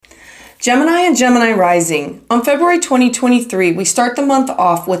Gemini and Gemini rising. On February 2023, we start the month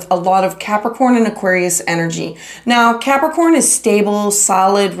off with a lot of Capricorn and Aquarius energy. Now, Capricorn is stable,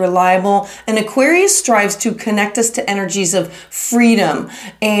 solid, reliable, and Aquarius strives to connect us to energies of freedom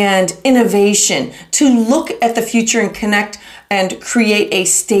and innovation, to look at the future and connect and create a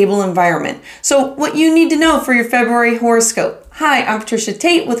stable environment. So what you need to know for your February horoscope. Hi, I'm Patricia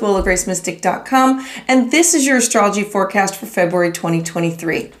Tate with WillowGraceMystic.com, and this is your astrology forecast for February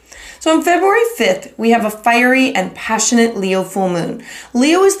 2023. So on February 5th, we have a fiery and passionate Leo full moon.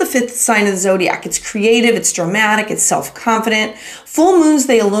 Leo is the fifth sign of the zodiac. It's creative, it's dramatic, it's self-confident. Full moons,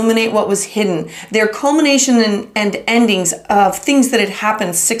 they illuminate what was hidden. They're culmination and endings of things that had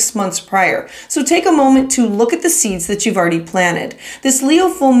happened 6 months prior. So take a moment to look at the seeds that you've already planted. This Leo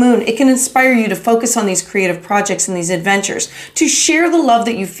full moon, it can inspire you to focus on these creative projects and these adventures, to share the love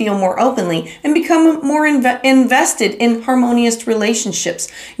that you feel more openly and become more invested in harmonious relationships.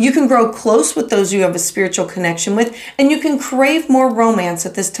 You can grow close with those you have a spiritual connection with, and you can crave more romance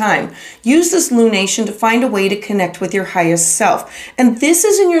at this time. Use this lunation to find a way to connect with your highest self. And this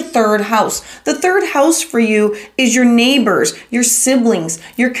is in your third house. The third house for you is your neighbors, your siblings,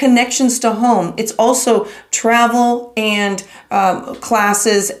 your connections to home. It's also travel and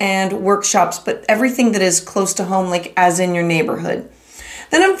classes and workshops, but everything that is close to home, like as in your neighborhood.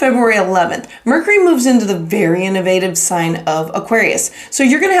 Then on February 11th, Mercury moves into the very innovative sign of Aquarius. So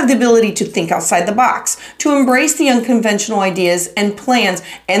you're going to have the ability to think outside the box, to embrace the unconventional ideas and plans,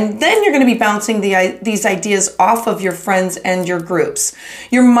 and then you're going to be bouncing these ideas off of your friends and your groups.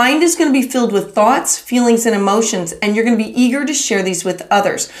 Your mind is going to be filled with thoughts, feelings, and emotions, and you're going to be eager to share these with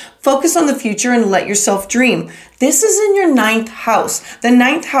others. Focus on the future and let yourself dream. This is in your ninth house. The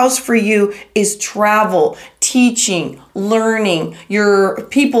ninth house for you is travel, teaching, learning, your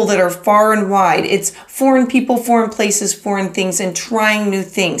people that are far and wide. It's foreign people, foreign places, foreign things, and trying new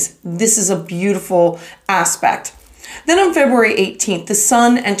things. This is a beautiful aspect. Then on February 18th, the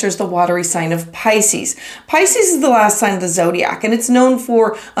sun enters the watery sign of Pisces. Pisces is the last sign of the zodiac, and it's known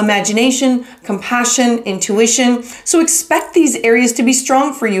for imagination, compassion, intuition. So expect these areas to be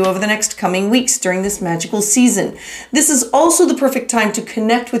strong for you over the next coming weeks during this magical season. This is also the perfect time to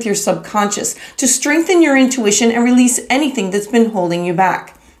connect with your subconscious, to strengthen your intuition and release anything that's been holding you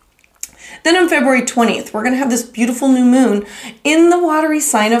back. Then on February 20th, we're going to have this beautiful new moon in the watery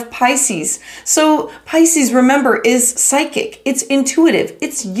sign of Pisces. So Pisces, remember, is psychic. It's intuitive.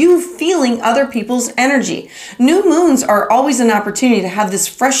 It's you feeling other people's energy. New moons are always an opportunity to have this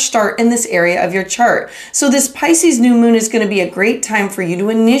fresh start in this area of your chart. So this Pisces new moon is going to be a great time for you to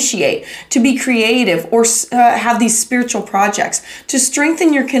initiate, to be creative, or have these spiritual projects, to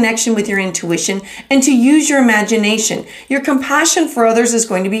strengthen your connection with your intuition, and to use your imagination. Your compassion for others is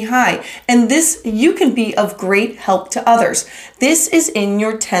going to be high. And this, you can be of great help to others. This is in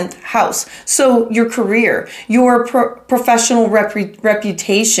your 10th house. So your career, your professional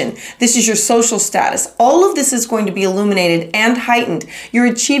reputation, this is your social status. All of this is going to be illuminated and heightened. Your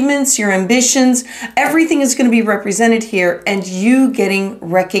achievements, your ambitions, everything is going to be represented here, and you getting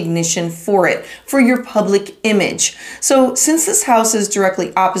recognition for it, for your public image. So since this house is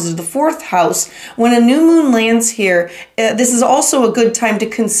directly opposite the fourth house, when a new moon lands here, this is also a good time to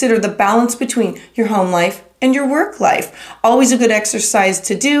consider the balance between your home life and your work life. Always a good exercise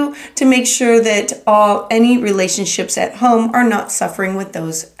to do to make sure that any relationships at home are not suffering with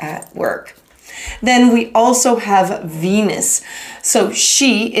those at work. Then we also have Venus. So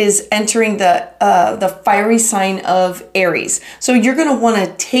she is entering the fiery sign of Aries. So you're going to want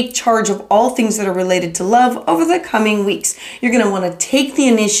to take charge of all things that are related to love over the coming weeks. You're going to want to take the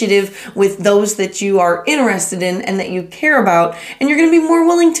initiative with those that you are interested in and that you care about, and you're going to be more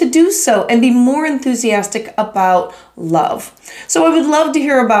willing to do so and be more enthusiastic about love. So I would love to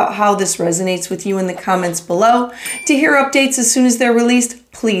hear about how this resonates with you in the comments below. To hear updates as soon as they're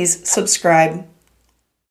released, please subscribe.